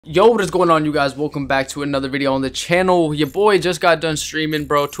Yo, what is going on, you guys? Welcome back to another video on the channel. Your boy just got done streaming,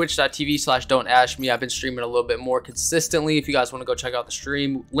 bro. Twitch.tv/don'taskme. I've been streaming a little bit more consistently. If you guys want to go check out the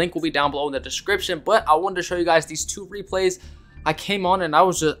stream, link will be down below in the description. But I wanted to show you guys these two replays. I came on and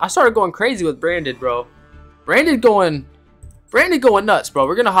I started going crazy with Brandon, bro. Brandon going nuts, bro.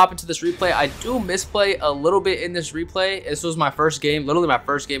 We're gonna hop into this replay. I do misplay a little bit in this replay. This was my first game, literally my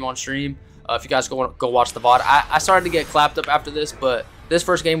first game on stream. If you guys go watch the VOD, I started to get clapped up after this, but this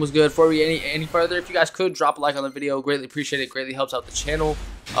first game was good. Before we any further, if you guys could drop a like on the video, greatly appreciate it. Greatly helps out the channel.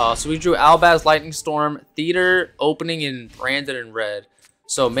 So we drew Albaz, Lightning Storm, Theater, Opening, and Brandon in red.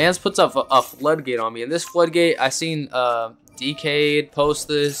 So Mans puts up a floodgate on me, and this floodgate I seen DK'd post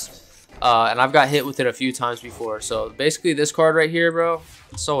this, and I've got hit with it a few times before. So basically this card right here, bro,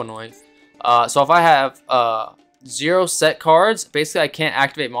 it's so annoying. So if I have 0 set cards, basically I can't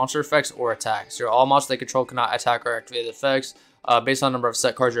activate monster effects or attacks. All monsters they control cannot attack or activate effects based on the number of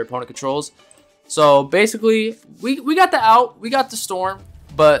set cards your opponent controls. So basically we got the out, we got the storm,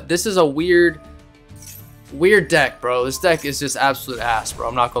 but this is a weird deck, bro. This deck is just absolute ass, bro.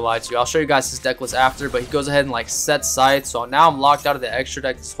 I'm not gonna lie to you. I'll show you guys his deck list after, but he goes ahead and like sets sight. So now I'm locked out of the extra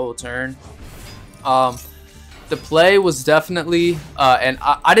deck this whole turn. The play was definitely and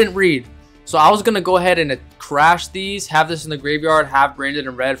I didn't read, so I was gonna go ahead and crash these, have this in the graveyard, have Brandon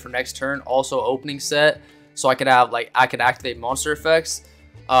in red for next turn, also opening set, so I could have I could activate monster effects.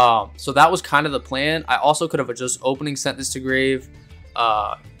 So that was kind of the plan. I also could have just opening sent this to grave.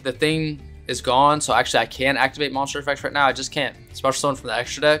 The thing is gone, so actually I can activate monster effects right now. I just can't special summon from the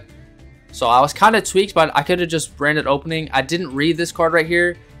extra deck. So I was kind of tweaked, but I could have just Branded opening. I didn't read this card right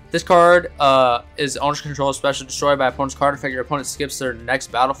here. This card is owner's control special destroyed by opponent's card effect. Your opponent skips their next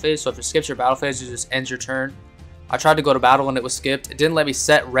battle phase. So if it skips your battle phase, it just ends your turn. I tried to go to battle and it was skipped. It didn't let me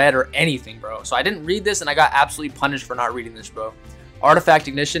set red or anything, bro. So I didn't read this and I got absolutely punished for not reading this, bro. Artifact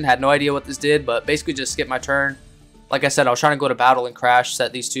Ignition, had no idea what this did, but basically just skipped my turn. Like I said, I was trying to go to battle and crash,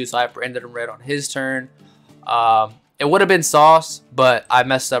 set these two, so I ended in red on his turn. It would have been sauce, but I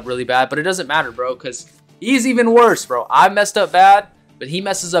messed up really bad. But it doesn't matter, bro, because he's even worse, bro. I messed up bad, but he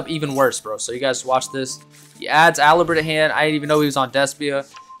messes up even worse, bro. So you guys watch this. He adds Alibert to hand. I didn't even know he was on Despia.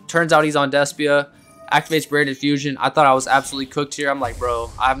 Turns out he's on Despia. Activates Branded Fusion. I thought I was absolutely cooked here. I'm like, bro,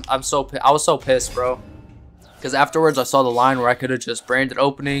 I was so pissed, bro. Because afterwards I saw the line where I could have just Branded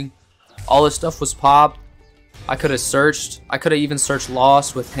opening. All this stuff was popped. I could have searched. I could have even searched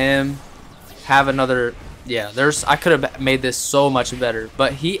Lost with him. Have another. Yeah, I could have made this so much better.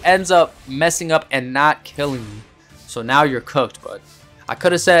 But he ends up messing up and not killing me. So now you're cooked, bud. I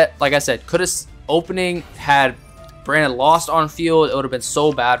could have said, like I said, could have opening had Brandon Lost on field. It would have been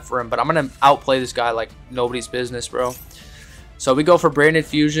so bad for him. But I'm going to outplay this guy like nobody's business, bro. So we go for Branded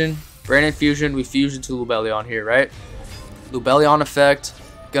Fusion. Branded Fusion, we fusion to Lubellion here, right? Lubellion effect.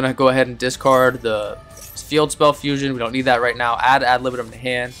 Gonna go ahead and discard the field spell fusion. We don't need that right now. Ad libitum to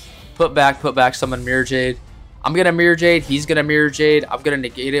hand. Put back, summon Mirror Jade. I'm gonna Mirror Jade. He's gonna Mirror Jade. I'm gonna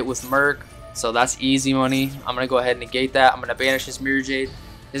negate it with Merc. So that's easy money. I'm gonna go ahead and negate that. I'm gonna banish his Mirror Jade.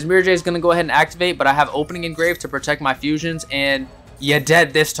 His Mirror Jade is gonna go ahead and activate, but I have opening engrave to protect my fusions, and you're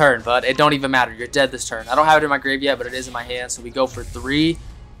dead this turn, bud. It don't even matter. You're dead this turn. I don't have it in my grave yet, but it is in my hand. So we go for 3.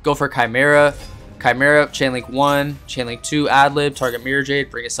 Go for Chimera. Chimera, Chainlink 1, Chainlink 2, Adlib, target Mirror Jade,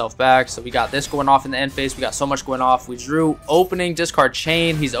 bring itself back. So we got this going off in the end phase. We got so much going off. We drew opening, discard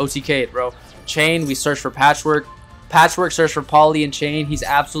Chain. He's OTK'd, bro. Chain, we search for Patchwork. Patchwork, search for Poly and Chain. He's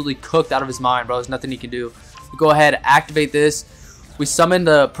absolutely cooked out of his mind, bro. There's nothing he can do. We go ahead, activate this. We summon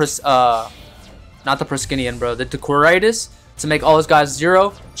the, not the Proskinian, bro, the Dequaritis to make all his guys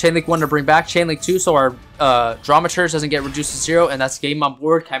 0. Chainlink 1 to bring back. Chainlink 2 so our Dramaturge doesn't get reduced to 0, and that's game on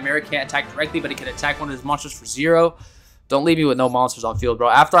board. Chimera can't attack directly, but he can attack one of his monsters for 0. Don't leave me with no monsters on field, bro.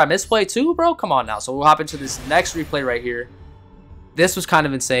 After I misplay too, bro, come on now. So we'll hop into this next replay right here. This was kind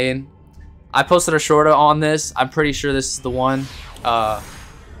of insane. I posted a shorta on this. I'm pretty sure this is the one.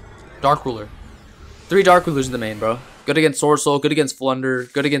 Dark Ruler. 3 Dark Rulers in the main, bro. Good against Sword Soul, good against Flunder,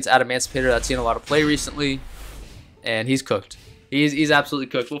 good against Adamancipator. That's seen a lot of play recently. And he's cooked. He's absolutely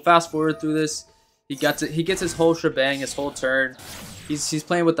cooked. We'll fast forward through this. He gets his whole shebang, his whole turn. He's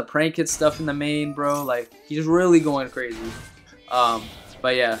playing with the prank hit stuff in the main, bro. Like, he's really going crazy.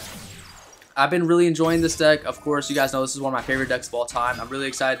 But yeah, I've been really enjoying this deck. Of course, you guys know this is one of my favorite decks of all time. I'm really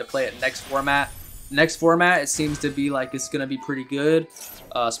excited to play it next format. Next format, it seems to be like it's gonna be pretty good,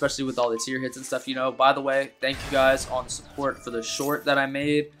 especially with all the tier hits and stuff. You know. By the way, thank you guys on the support for the short that I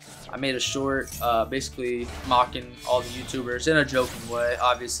made. I made a short, basically mocking all the YouTubers in a joking way,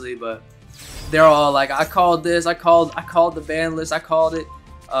 obviously, but they're all like, I called this, I called the ban list, I called it.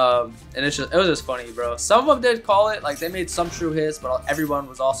 And it was just funny, bro. Some of them did call it, like they made some true hits, but everyone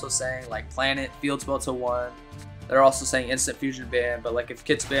was also saying like Planet, Field Spell to 1. They're also saying Instant Fusion ban, but like if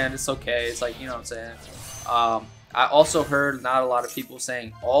Kit's banned, it's okay. It's like, you know what I'm saying. I also heard not a lot of people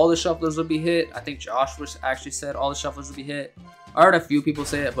saying all the shufflers would be hit. I think Josh actually said all the shufflers would be hit. I heard a few people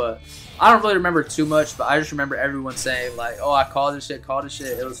say it, but I don't really remember too much. But I just remember everyone saying like, "Oh, I called this shit, called this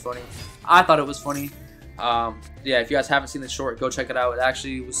shit." It was funny. I thought it was funny. Yeah, if you guys haven't seen the short, go check it out. It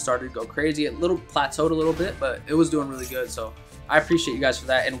actually was started to go crazy. It plateaued a little bit, but it was doing really good. So I appreciate you guys for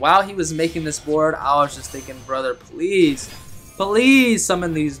that. And while he was making this board, I was just thinking, brother, please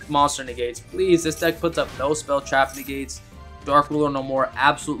summon these monster negates. Please, this deck puts up no spell trap negates. Dark Ruler no more.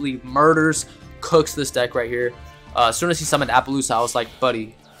 Absolutely murders, cooks this deck right here. As soon as he summoned Appaloosa, I was like,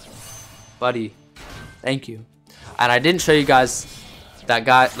 buddy, thank you. And I didn't show you guys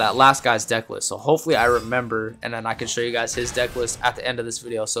that last guy's deck list, so hopefully I remember, and then I can show you guys his deck list at the end of this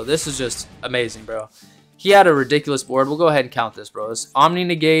video. So this is just amazing, bro. He had a ridiculous board. We'll go ahead and count this, bro. It's Omni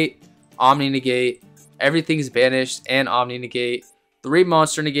Negate, everything's banished, and Omni Negate. 3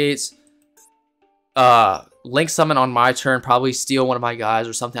 monster negates. Link summon on my turn, probably steal one of my guys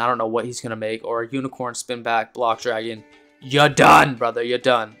or something. I don't know what he's gonna make, or a unicorn spin back, block dragon. You're done, brother. You're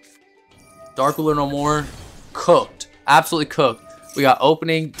done. Dark Ruler no more. Cooked. Absolutely cooked. We got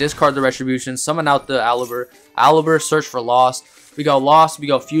opening, discard the retribution, summon out the Aliber, search for lost. We go lost, we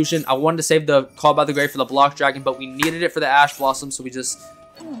go fusion. I wanted to save the call by the grave for the block dragon, but we needed it for the ash blossom, so we just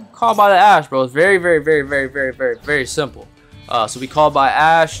call by the ash, bro. It's very simple. So we call by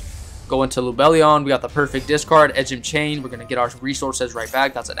ash, go into Lubellion. We got the perfect discard, Edge and Chain. We're gonna get our resources right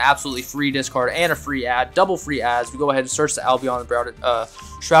back. That's an absolutely free discard and a free ad, double free ads. We go ahead and search the Albion,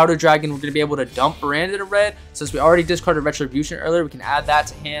 Shrouded Dragon. We're gonna be able to dump Branded in red. Since we already discarded Retribution earlier, we can add that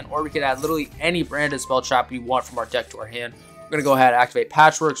to hand, or we can add literally any Branded spell trap we want from our deck to our hand. We're gonna go ahead and activate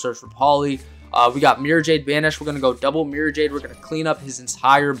Patchwork, search for Poly. We got Mirror Jade banished. We're gonna go double Mirror Jade. We're gonna clean up his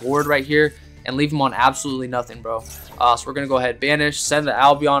entire board right here and leave him on absolutely nothing, bro. So we're gonna go ahead, banish, send the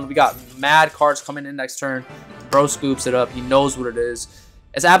Albion. We got mad cards coming in next turn. Bro scoops it up. He knows what it is.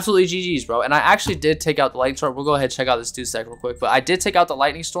 It's absolutely GG's, bro. And I actually did take out the Lightning Storm. We'll go ahead and check out this 2 sec real quick. But I did take out the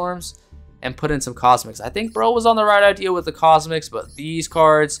Lightning Storms and put in some Cosmics. I think bro was on the right idea with the Cosmics, but these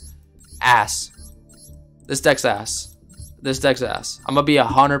cards, ass. This deck's ass. This deck's ass. I'm gonna be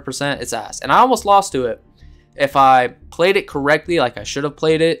 100%, it's ass. And I almost lost to it. If I played it correctly, like I should have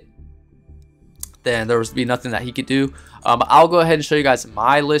played it, then there would be nothing that he could do. I'll go ahead and show you guys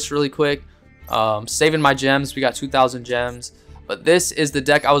my list really quick. Saving my gems, we got 2,000 gems. But this is the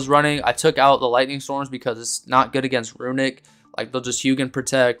deck I was running. I took out the Lightning Storms because it's not good against Runic. Like, they'll just Hugin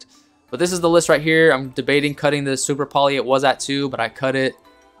protect. But this is the list right here. I'm debating cutting the Super Poly. It was at 2, but I cut it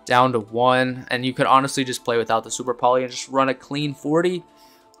down to 1. And you could honestly just play without the Super Poly and just run a clean 40.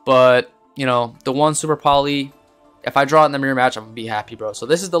 But, you know, the 1 Super Poly, if I draw it in the mirror match, I'm going to be happy, bro. So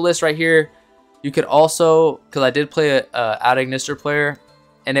this is the list right here. You could also, because I did play a Ad Ignister player,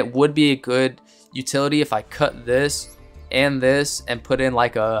 and it would be a good utility if I cut this and put in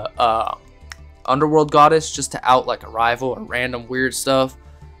like a Underworld Goddess just to out like a rival or random weird stuff.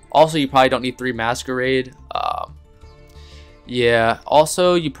 Also, you probably don't need 3 Masquerade. Yeah,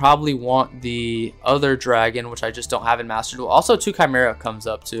 also you probably want the other dragon, which I just don't have in Master Duel. Also, 2 Chimera comes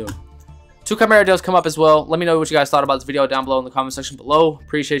up too. 2 Chimera does come up as well. Let me know what you guys thought about this video down below in the comment section below.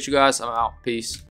 Appreciate you guys. I'm out. Peace.